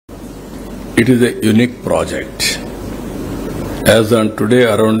it is a unique project. As on today,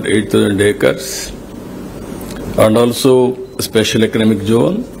 around 8,000 acres, and also special economic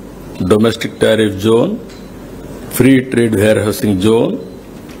zone, domestic tariff zone, free trade warehousing zone,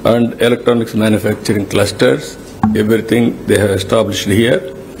 and electronics manufacturing clusters. Everything they have established here.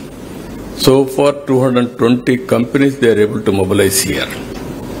 So far, 220 companies they are able to mobilize here.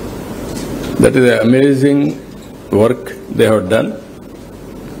 That is an amazing work they have done.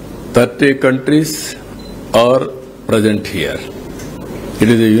 30 countries are present here. It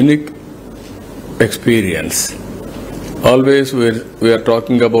is a unique experience. Always we are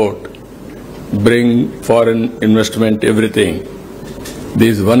talking about bring foreign investment, everything.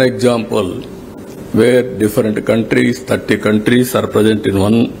 This is one example where different countries, 30 countries are present in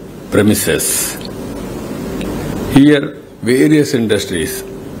one premises. Here, various industries,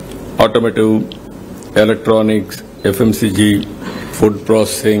 automotive, electronics, FMCG, food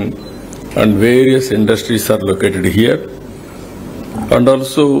processing, and various industries are located here. And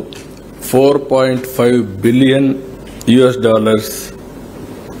also 4.5 billion US dollars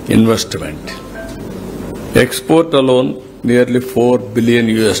investment. Export alone, nearly 4 billion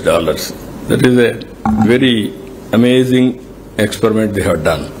US dollars. That is a very amazing experiment they have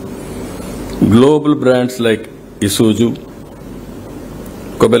done. Global brands like Isuzu,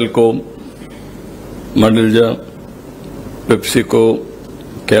 Kobelco, Mandalja, PepsiCo,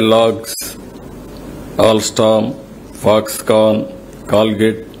 Kellogg's, Alstom, Foxconn,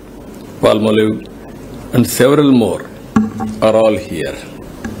 Colgate, Palmolive, and several more are all here.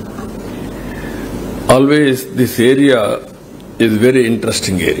 Always this area is very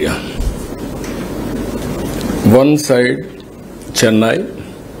interesting area. One side Chennai,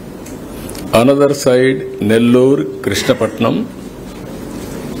 another side Nellore, Krishnapatnam,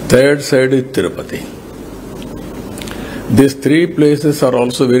 third side is Tirupati. These three places are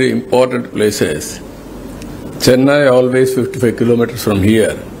also very important places. Chennai always 55 kilometers from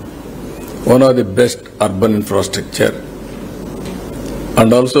here, one of the best urban infrastructure.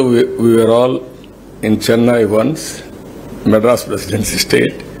 And also we were all in Chennai once, Madras Presidency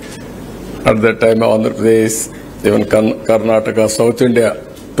State. At that time, Andhra Pradesh, even Karnataka, South India,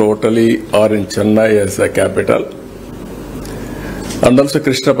 totally are in Chennai as a capital. And also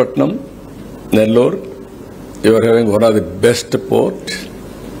Krishnapatnam, Nellore, you are having one of the best port.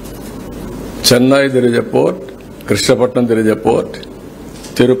 Chennai, there is a port. Krishnapatnam, there is a port.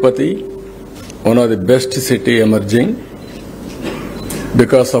 Tirupati, one of the best city emerging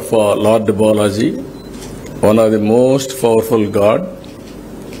because of Lord Balaji, one of the most powerful God.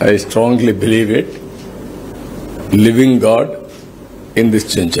 I strongly believe it, living God in this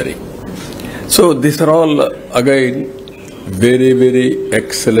century. So these are all again very, very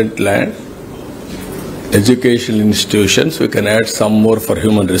excellent land, educational institutions. We can add some more for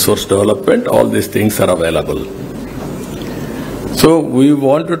human resource development. All these things are available. So we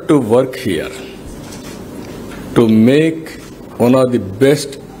wanted to work here to make one of the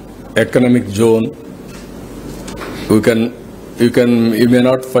best economic zone you may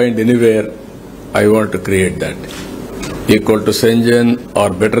not find anywhere. I want to create that. Equal to Shenzhen or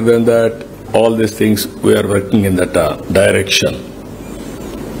better than that, all these things we are working in that direction.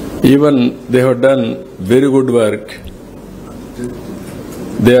 Even they have done very good work.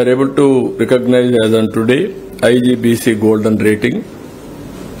 They are able to recognize as on today IGBC golden rating.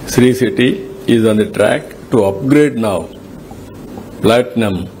 Sri City is on the track to upgrade now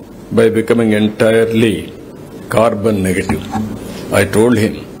platinum by becoming entirely carbon negative. I told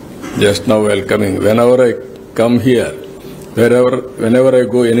him just now while coming, whenever I come here, whenever I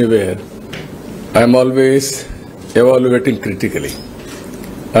go anywhere, I am always evaluating critically.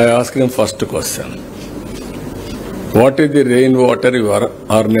 I ask him first question, what is the rainwater you are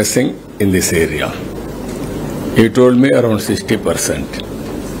harnessing in this area? He told me around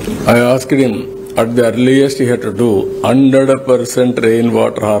 60%. I asked him, at the earliest he had to do 100%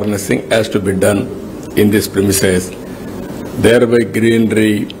 rainwater harnessing has to be done in this premises. Thereby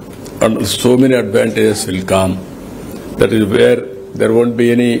greenery and so many advantages will come. That is where there won't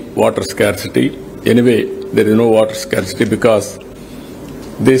be any water scarcity. Anyway, there is no water scarcity because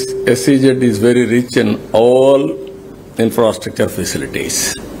this SEZ is very rich in all infrastructure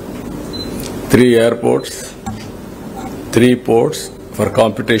facilities. 3 airports, 3 ports for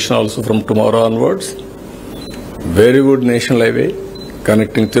computation also from tomorrow onwards. Very good national highway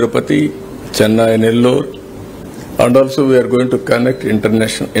connecting Tirupati, Chennai, Nellore, and also we are going to connect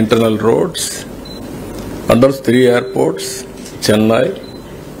internal roads, and also 3 airports, Chennai,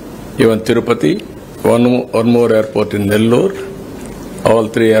 even Tirupati, one more airport in Nellore. All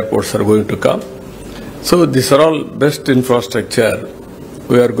 3 airports are going to come. So these are all best infrastructure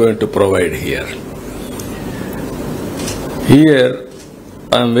we are going to provide here. Here,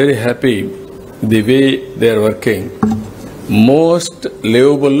 I am very happy the way they are working. Most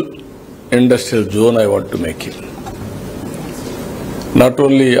livable industrial zone I want to make it. Not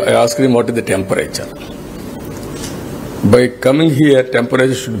only I asked him what is the temperature. By coming here,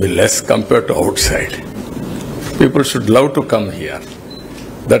 temperature should be less compared to outside. People should love to come here.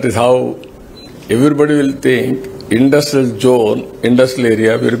 That is how everybody will think industrial zone, industrial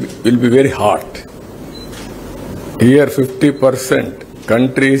area will be very hot. Here 50%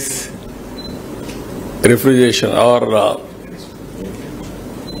 countries refrigeration or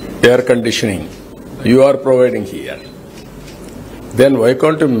air conditioning you are providing here. Then why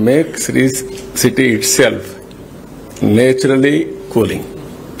can't you make Sri city itself naturally cooling?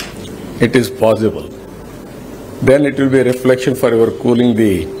 It is possible. Then it will be a reflection for your cooling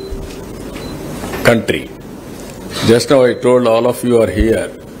the country. Just now I told all of you are here.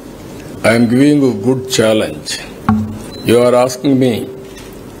 I am giving you a good challenge. You are asking me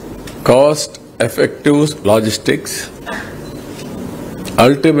cost-effective logistics,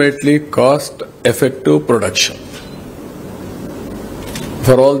 ultimately cost-effective production.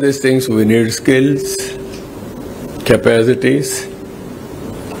 For all these things we need skills, capacities,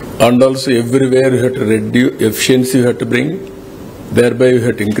 and also everywhere you have to reduce efficiency, you have to bring, thereby you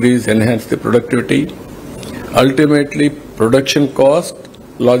have to increase, enhance the productivity. Ultimately production cost,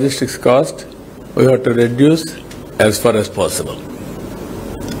 logistics cost, we have to reduce as far as possible.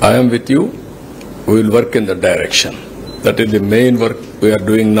 I am with you. We will work in that direction. That is the main work we are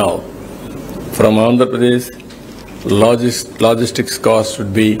doing now. From Andhra Pradesh, logistics cost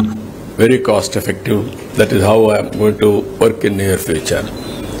should be very cost effective. That is how I am going to work in near future.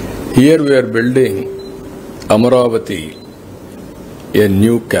 Here we are building Amaravthi, a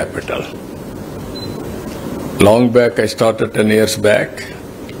new capital. Long back, I started 10 years back.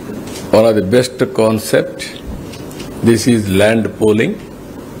 One of the best concept. This is land pooling.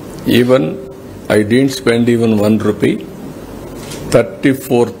 Even I didn't spend even 1 rupee.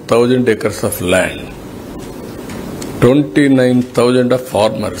 34,000 acres of land. 29,000 of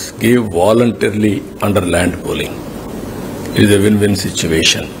farmers gave voluntarily under land pooling. It is a win-win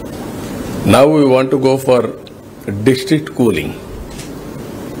situation. Now we want to go for district cooling,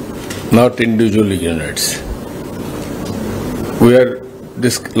 not individual units.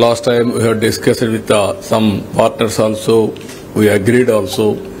 Last time we have discussed with some partners also, we agreed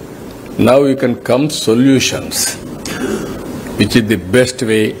also. Now you can come solutions, which is the best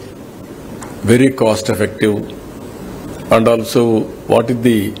way, very cost effective, and also what is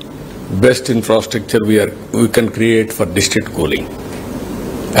the best infrastructure we can create for district cooling.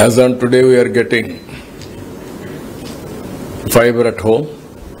 As on today we are getting fiber at home,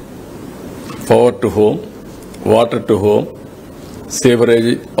 power to home, water to home,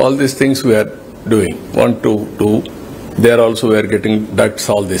 sewerage, all these things we are doing. 1, 2, 2. There also we are getting ducts,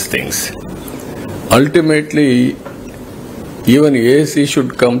 all these things. Ultimately, even AC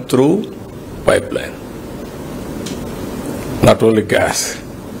should come through pipeline, not only gas.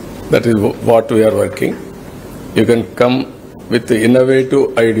 That is what we are working. You can come with the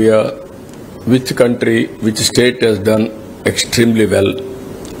innovative idea, which country, which state has done extremely well.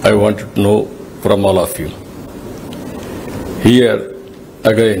 I want to know from all of you. Here,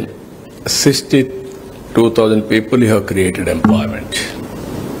 again, 62,000 people have created employment.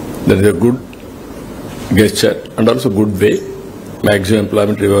 That is a good gesture and also good way. Maximum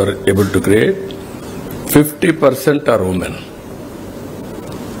employment we were able to create. 50% are women.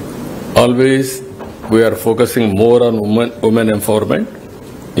 Always we are focusing more on women empowerment.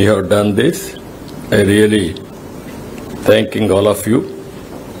 You have done this. I really thanking all of you.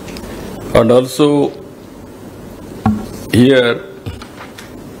 And also here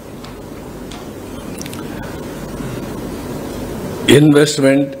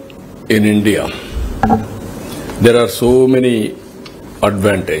investment in India. There are so many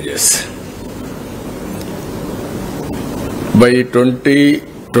advantages. By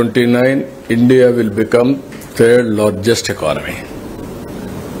 2029, India will become third largest economy.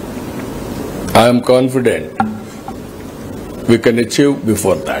 I am confident we can achieve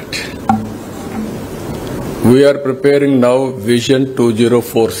before that. We are preparing now Vision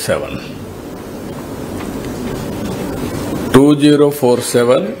 2047.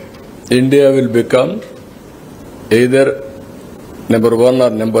 2047, India will become either number 1 or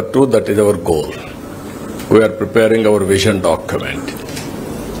number 2, that is our goal. We are preparing our vision document.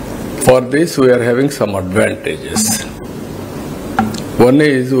 For this, we are having some advantages. One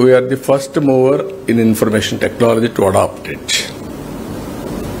is we are the first mover in information technology to adopt it.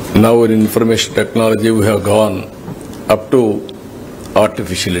 Now in information technology, we have gone up to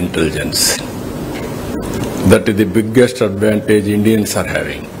artificial intelligence. That is the biggest advantage Indians are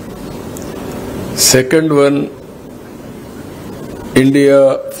having. Second one,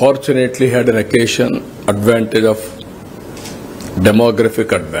 India fortunately had an occasion advantage of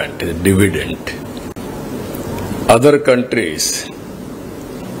demographic advantage, dividend. Other countries,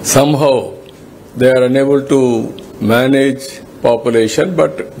 somehow they are unable to manage population,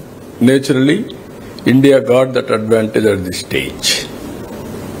 but naturally India got that advantage at this stage.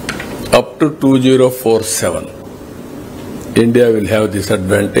 Up to 2047, India will have this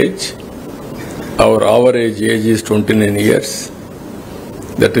advantage. Our average age is 29 years.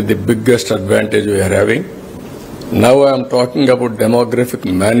 That is the biggest advantage we are having. Now I am talking about demographic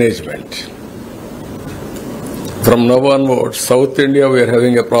management. From now onwards, South India we are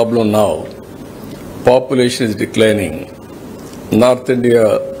having a problem now. Population is declining. North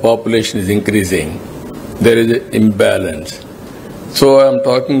India population is increasing. There is an imbalance. So I am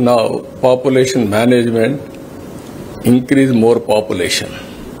talking now population management, increase more population.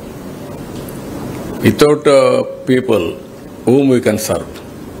 Without people whom we can serve,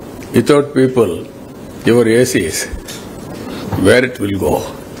 without people, your ACs, where it will go?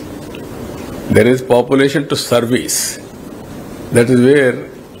 There is population to service. That is where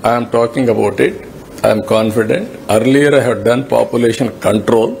I am talking about it. I am confident. Earlier I have done population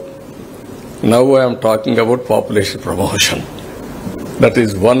control. Now I am talking about population promotion. That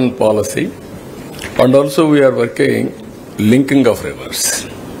is one policy. And also we are working linking of rivers.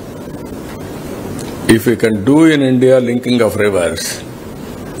 If we can do in India linking of rivers,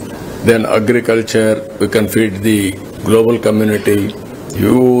 then agriculture, we can feed the global community,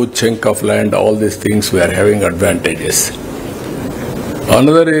 huge chunk of land, all these things we are having advantages.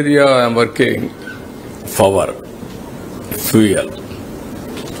 Another area I am working, power, fuel.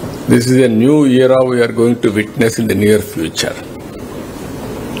 This is a new era we are going to witness in the near future.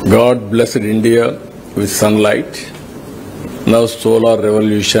 God blessed India with sunlight, now solar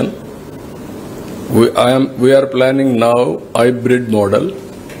revolution. We are planning now hybrid model,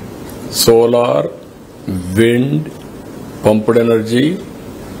 solar, wind, pumped energy,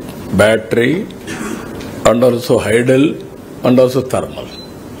 battery, and also hydel, and also thermal.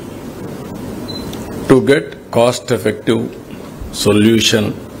 To get cost-effective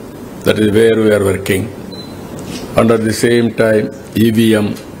solution, that is where we are working. And at the same time,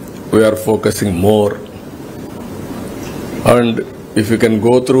 EVM, we are focusing more. And if you can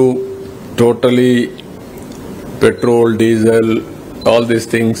go through totally petrol, diesel, all these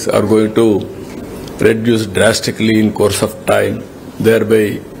things are going to reduce drastically in course of time.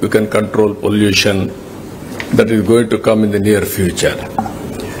 Thereby, we can control pollution that is going to come in the near future.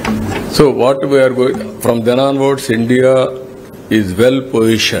 So what we are going, from then onwards, India is well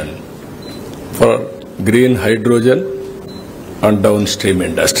positioned for green hydrogen and downstream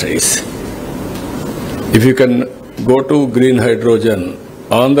industries. If you can go to green hydrogen,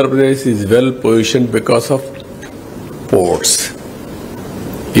 Andhra Pradesh is well positioned because of ports.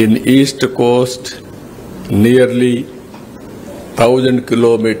 In East Coast, nearly 1,000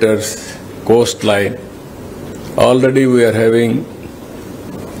 kilometers coastline. Already we are having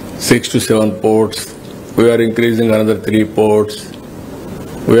 6 to 7 ports. We are increasing another 3 ports.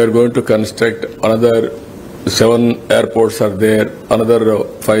 We are going to construct another 7 airports are there, another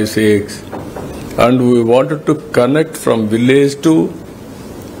 5, 6. And we wanted to connect from village to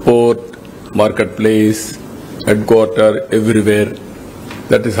port, marketplace, headquarter, everywhere.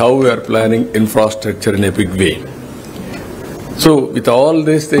 That is how we are planning infrastructure in a big way. So with all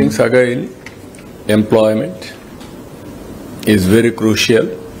these things, again, employment is very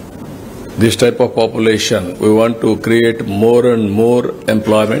crucial. This type of population, we want to create more and more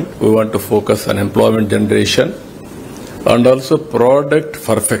employment. We want to focus on employment generation and also product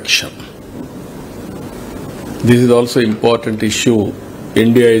perfection. This is also important issue.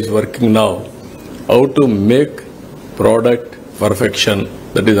 India is working now how to make product perfection.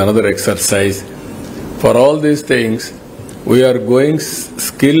 That is another exercise. For all these things, we are going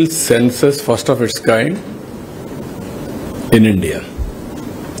skill census first of its kind in India.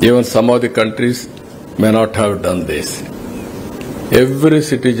 Even some of the countries may not have done this. Every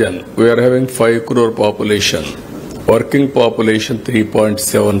citizen, we are having 5 crore population, working population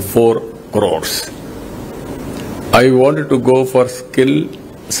 3.74 crores. I wanted to go for skill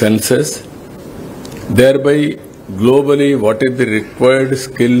census, thereby globally what is the required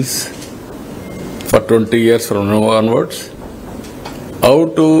skills for 20 years from now onwards, how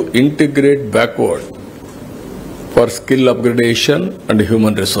to integrate backward for skill upgradation and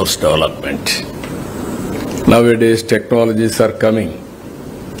human resource development. Nowadays technologies are coming,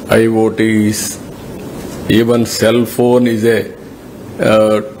 IoTs, even cell phone is a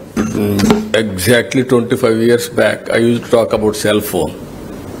Exactly 25 years back, I used to talk about cell phone.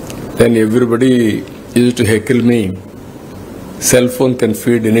 Then everybody used to heckle me. Cell phone can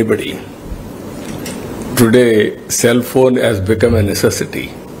feed anybody. Today, cell phone has become a necessity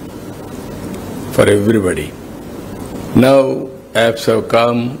for everybody. Now, apps have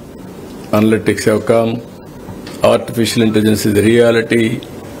come, analytics have come, artificial intelligence is a reality,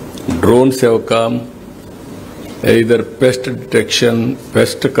 drones have come, either pest detection,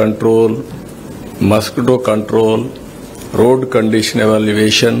 pest control, mosquito control, road condition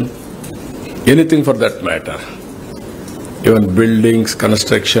evaluation, anything for that matter. Even buildings,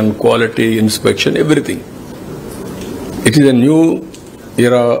 construction, quality, inspection, everything. It is a new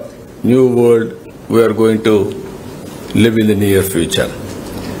era, new world we are going to live in the near future.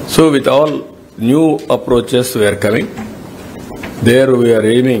 So with all new approaches we are coming, there we are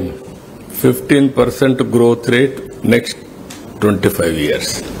aiming 15% growth rate next 25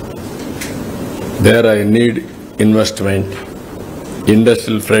 years. There I need investment,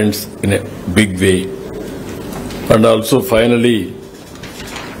 industrial friends in a big way, and also finally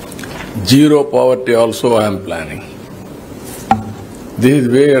zero poverty also I am planning. This is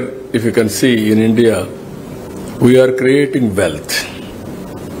where, if you can see in India, we are creating wealth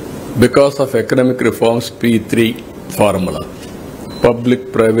because of economic reforms P3 formula,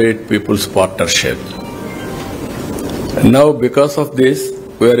 public-private people's partnership. Now because of this,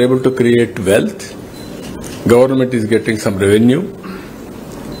 we are able to create wealth. Government is getting some revenue,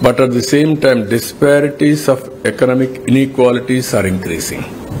 but at the same time, disparities of economic inequalities are increasing.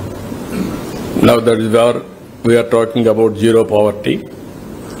 Now that is where we are talking about zero poverty.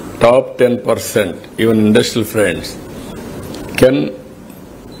 Top 10%, even industrial friends, can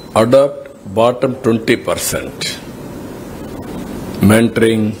adopt bottom 20%.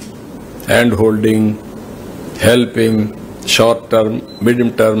 Mentoring, hand-holding, helping, short-term,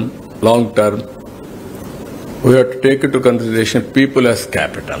 medium-term, long-term. We have to take into consideration people as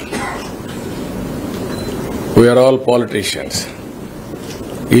capital. We are all politicians.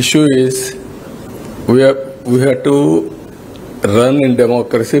 Issue is we have to run in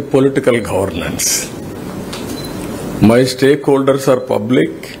democracy political governance. My stakeholders are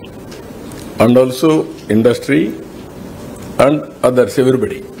public and also industry and others,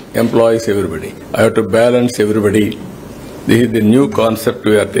 everybody, employees, everybody. I have to balance everybody. This is the new concept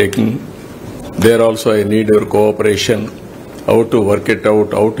we are taking. There also I need your cooperation, how to work it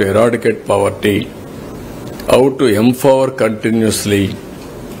out, how to eradicate poverty, how to empower continuously,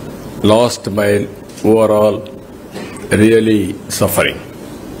 last mile, overall, really suffering.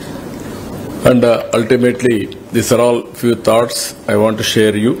 And ultimately, these are all few thoughts I want to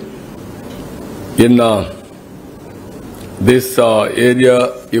share you. In this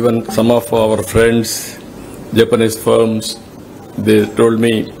area, even some of our friends, Japanese firms, they told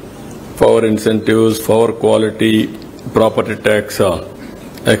me for incentives, for quality, property tax,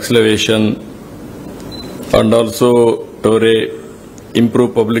 acceleration, and also to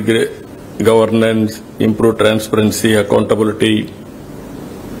improve public governance, improve transparency, accountability,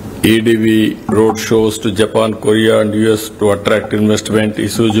 EDV road shows to Japan, Korea and US to attract investment.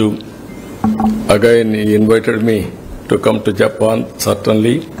 Isuzu, again he invited me to come to Japan,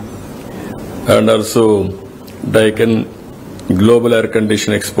 certainly, and also Daikin Global Air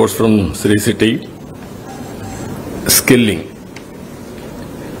Condition exports from Sri City. Skilling.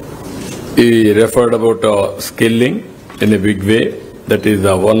 He referred about skilling in a big way. That is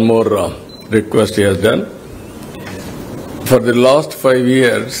one more request he has done. For the last 5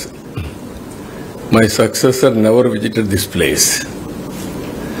 years, my successor never visited this place.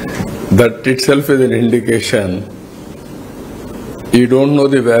 That itself is an indication you don't know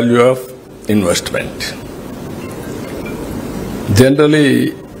the value of investment.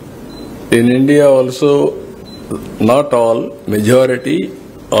 Generally, in India also, not all, majority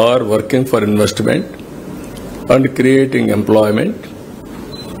are working for investment and creating employment.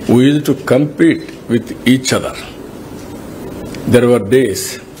 We used to compete with each other. There were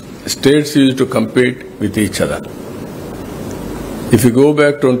days, states used to compete with each other. If you go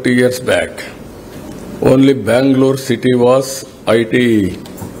back 20 years back, only Bangalore city was IT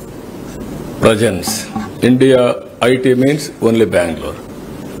presence. India, IT means only Bangalore.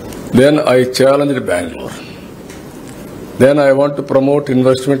 Then I challenged Bangalore. Then I want to promote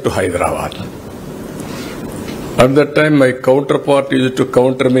investment to Hyderabad. At that time, my counterpart used to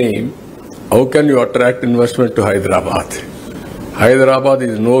counter me, how can you attract investment to Hyderabad? Hyderabad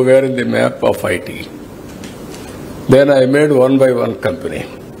is nowhere in the map of IT. Then I made one by one company.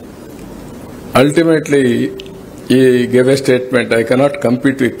 Ultimately, he gave a statement, I cannot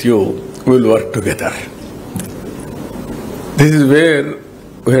compete with you, we will work together. This is where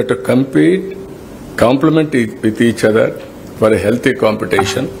we have to compete, complement with each other for a healthy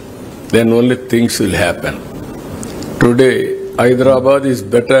competition. Then only things will happen. Today, Hyderabad is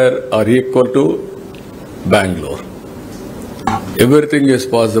better or equal to Bangalore. Everything is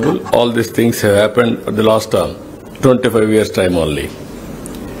possible. All these things have happened at the last 25 years time only.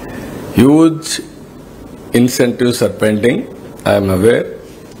 Huge incentives are pending. I am aware.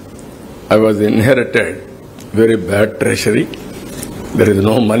 I was inherited very bad treasury. There is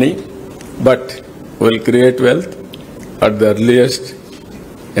no money, but we'll create wealth at the earliest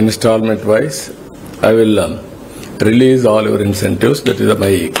installment wise. I will release all your incentives. That is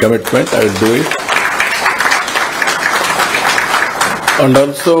my commitment. I will do it. And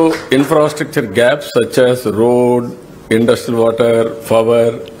also infrastructure gaps such as road, industrial water,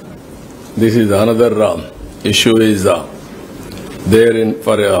 power. This is another issue is there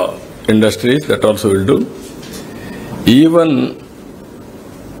for industries. That also will do. Even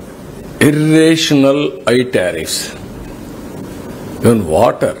irrational high tariffs. Even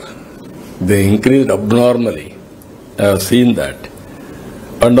water, they increased abnormally. I have seen that.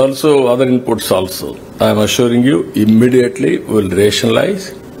 And also other inputs also. I am assuring you, immediately we will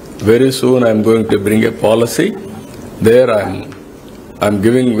rationalize. Very soon I am going to bring a policy. There I am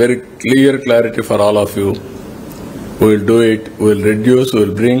giving very clear clarity for all of you. We will do it. We will reduce. We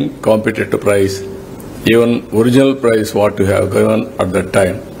will bring competitive price. Even original price what you have given at that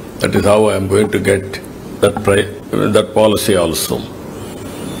time. That is how I am going to get that price, that policy also.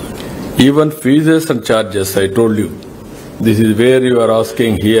 Even fees and charges, I told you. This is where you are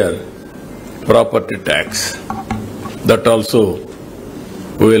asking here, property tax. That also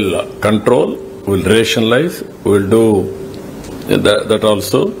we will control, we will rationalize, we will do that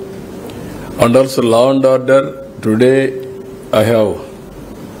also. And also law and order. Today I have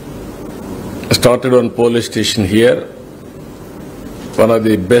started one police station here, one of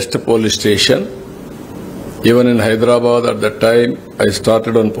the best police station. Even in Hyderabad at that time, I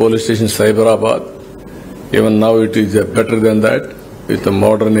started on police station Cyberabad. Even now it is better than that, with the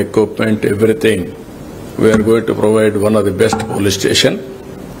modern equipment, everything. We are going to provide one of the best police station.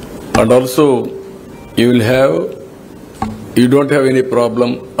 And also, you don't have any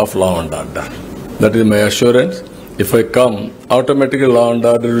problem of law and order. That is my assurance. If I come, automatically law and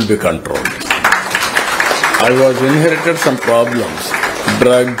order will be controlled. I was inherited some problems,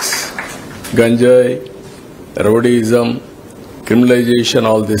 drugs, ganjai, rowdyism, criminalization,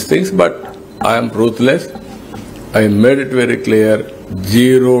 all these things, but I am ruthless. I made it very clear,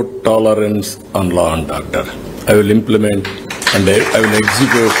 zero tolerance on law and order. I will implement and I will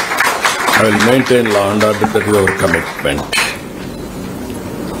execute, I will maintain law and order. That is our commitment.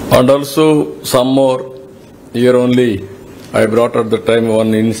 And also some more, here only I brought at the time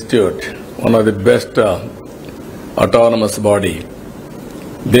one institute, one of the best autonomous body.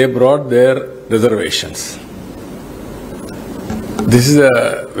 They brought their reservations. This is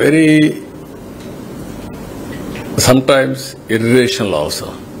a very, sometimes irrational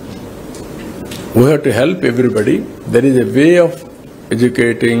also. We have to help everybody. There is a way of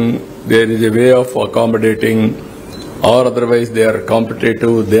educating, there is a way of accommodating, or otherwise they are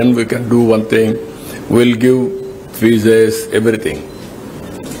competitive, then we can do one thing. We'll give fees, everything.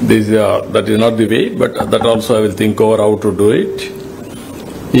 That is not the way, but that also I will think over how to do it.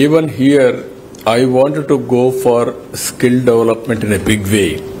 Even here, I wanted to go for skill development in a big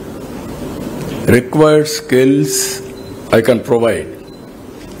way. Required skills I can provide.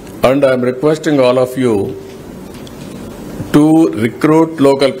 And I am requesting all of you to recruit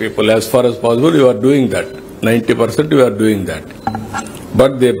local people as far as possible. You are doing that. 90% you are doing that.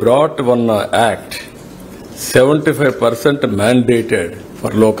 But they brought one act, 75% mandated for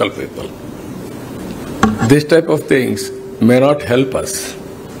local people. This type of things may not help us.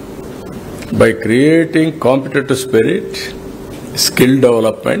 By creating competitive spirit, skill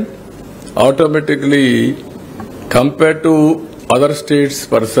development, automatically compared to other states'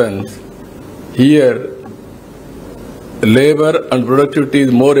 persons, here labor and productivity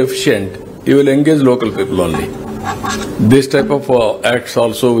is more efficient. You will engage local people only. This type of acts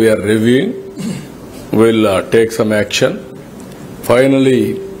also we are reviewing. We will take some action.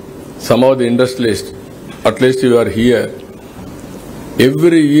 Finally, some of the industrialists, at least you are here,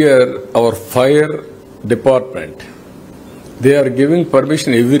 every year our fire department, they are giving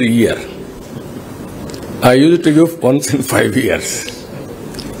permission every year. I used to give once in 5 years.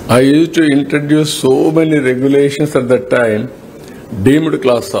 I used to introduce so many regulations at that time, deemed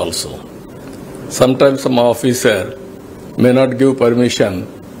class also. Sometimes some officer may not give permission.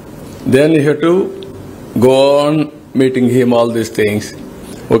 Then you have to go on meeting him all these things.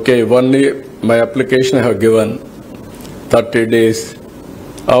 Okay, one year my application I have given. 30 days.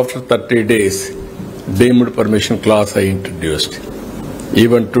 After 30 days, deemed permission clause I introduced.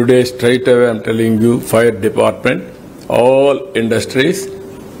 Even today, straight away, I'm telling you, fire department, all industries,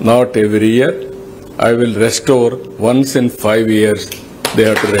 not every year, I will restore once in 5 years, they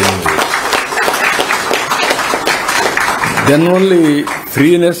have to renew it. Then only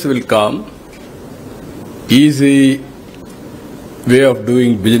freeness will come, easy way of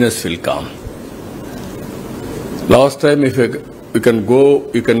doing business will come. Last time, if you can go,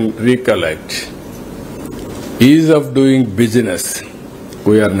 you can recollect. Ease of doing business,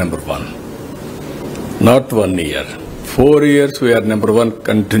 we are number one. Not 1 year. 4 years, we are number one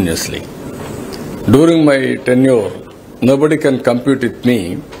continuously. During my tenure, nobody can compete with me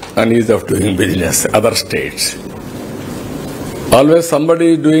on ease of doing business, other states. Always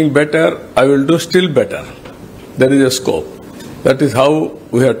somebody is doing better, I will do still better. There is a scope. That is how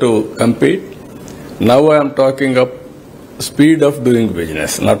we have to compete. Now I am talking of speed of doing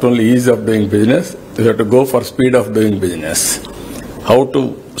business, not only ease of doing business, you have to go for speed of doing business. How to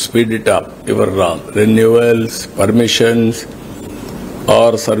speed it up? Your renewals, permissions,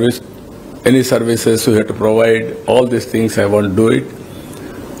 or service, any services you have to provide, all these things I want to do it.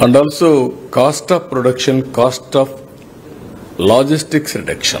 And also cost of production, cost of logistics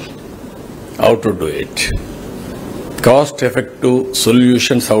reduction, how to do it. Cost effective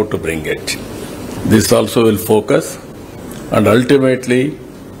solutions, how to bring it. This also will focus, and ultimately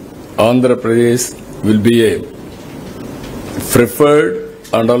Andhra Pradesh will be a preferred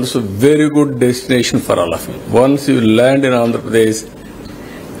and also very good destination for all of you. Once you land in Andhra Pradesh,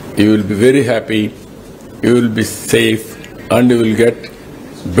 you will be very happy, you will be safe, and you will get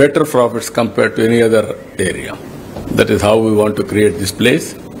better profits compared to any other area. That is how we want to create this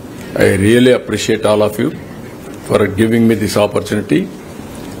place. I really appreciate all of you for giving me this opportunity.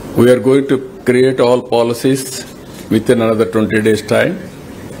 We are going to create all policies within another 20 days time.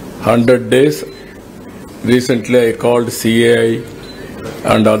 100 days. Recently I called CAI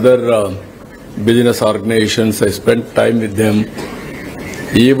and other business organizations. I spent time with them.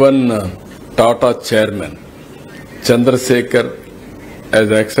 Even Tata chairman Chandrasekhar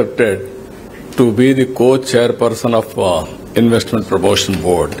has accepted to be the co-chairperson of Investment Promotion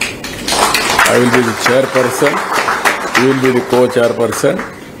Board. I will be the chairperson, he will be the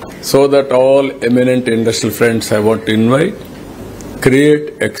co-chairperson, so that all eminent industrial friends I want to invite,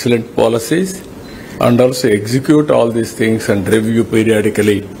 create excellent policies, and also execute all these things and review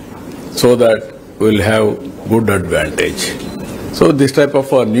periodically, so that we will have good advantage. So this type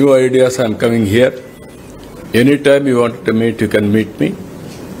of new ideas I am coming here. Anytime you want to meet, you can meet me.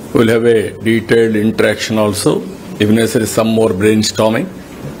 We will have a detailed interaction also, if necessary some more brainstorming.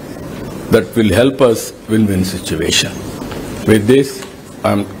 That will help us win-win situation. With this,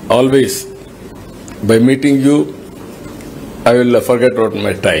 I am always, by meeting you, I will forget about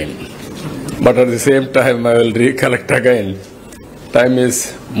my time. But at the same time, I will recollect again. Time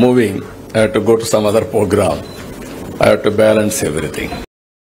is moving. I have to go to some other program. I have to balance everything.